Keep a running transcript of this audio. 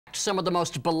some of the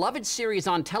most beloved series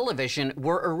on television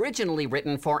were originally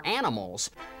written for animals.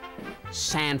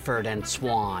 Sanford and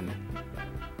Swan,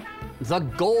 The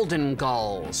Golden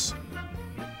Gulls,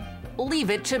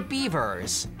 Leave It to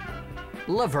Beavers,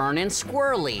 Laverne and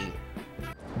Squirrely.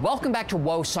 Welcome back to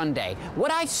Whoa Sunday.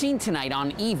 What I've seen tonight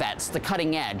on eVets, The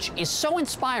Cutting Edge, is so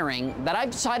inspiring that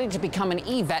I've decided to become an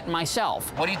eVet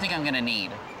myself. What do you think I'm gonna need?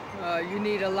 You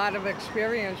need a lot of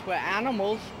experience with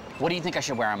animals. What do you think I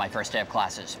should wear on my first day of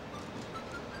classes?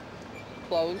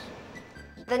 Clothes.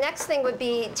 The next thing would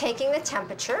be taking the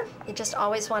temperature. You just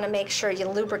always want to make sure you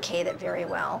lubricate it very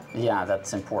well. Yeah,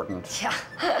 that's important. Yeah.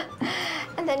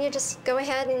 And then you just go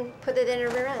ahead and put it in a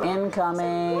rear end.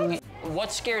 Incoming.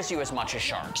 What scares you as much as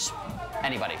sharks?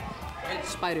 Anybody?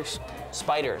 Spiders.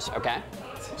 Spiders, okay.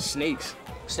 Snakes.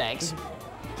 Snakes.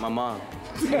 My mom.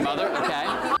 Your mother,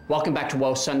 okay. Welcome back to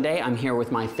Whoa Sunday. I'm here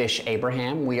with my fish,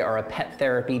 Abraham. We are a pet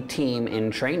therapy team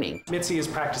in training. Mitzi is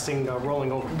practicing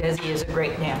rolling over. Desi is a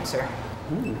great dancer.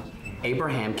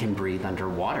 Abraham can breathe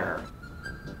underwater.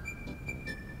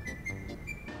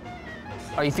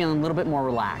 Are you feeling a little bit more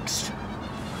relaxed?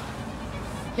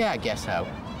 Yeah, I guess so.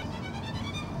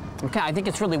 Okay, I think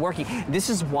it's really working. This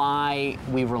is why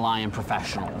we rely on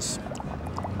professionals.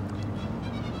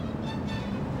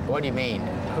 What do you mean?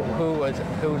 Who was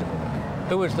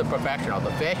the professional?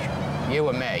 The fish? You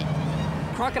or me?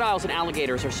 Crocodiles and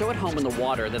alligators are so at home in the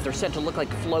water that they're said to look like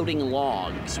floating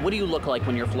logs. What do you look like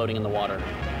when you're floating in the water?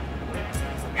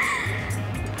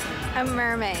 A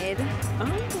mermaid.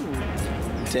 Oh.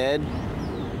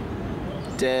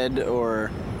 Dead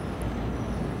or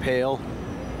pale.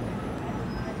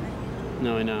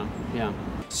 No, I know, yeah.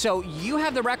 So you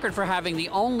have the record for having the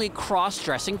only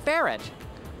cross-dressing ferret.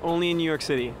 Only in New York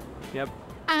City. Yep.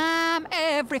 I'm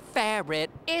every ferret,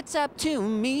 it's up to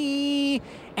me.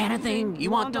 Anything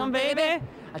you want done, baby,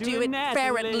 I do it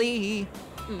ferretly.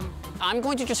 I'm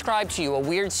going to describe to you a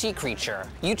weird sea creature.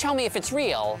 You tell me if it's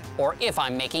real or if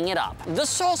I'm making it up. The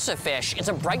salsa fish is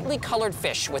a brightly colored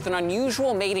fish with an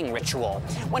unusual mating ritual.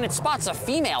 When it spots a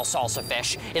female salsa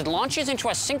fish, it launches into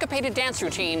a syncopated dance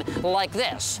routine like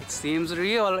this. It seems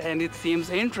real and it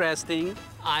seems interesting.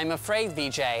 I'm afraid,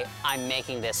 VJ, I'm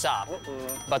making this up.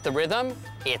 But the rhythm,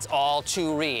 it's all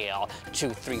too real.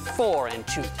 2, 3, 4, and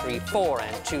 2, 3, 4,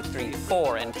 and 2, 3,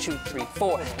 4, and 2, 3,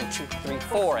 4, and 2, 3,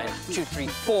 4, and 2, 3,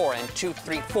 4, and 2,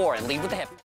 3, 4, and lead with the hip.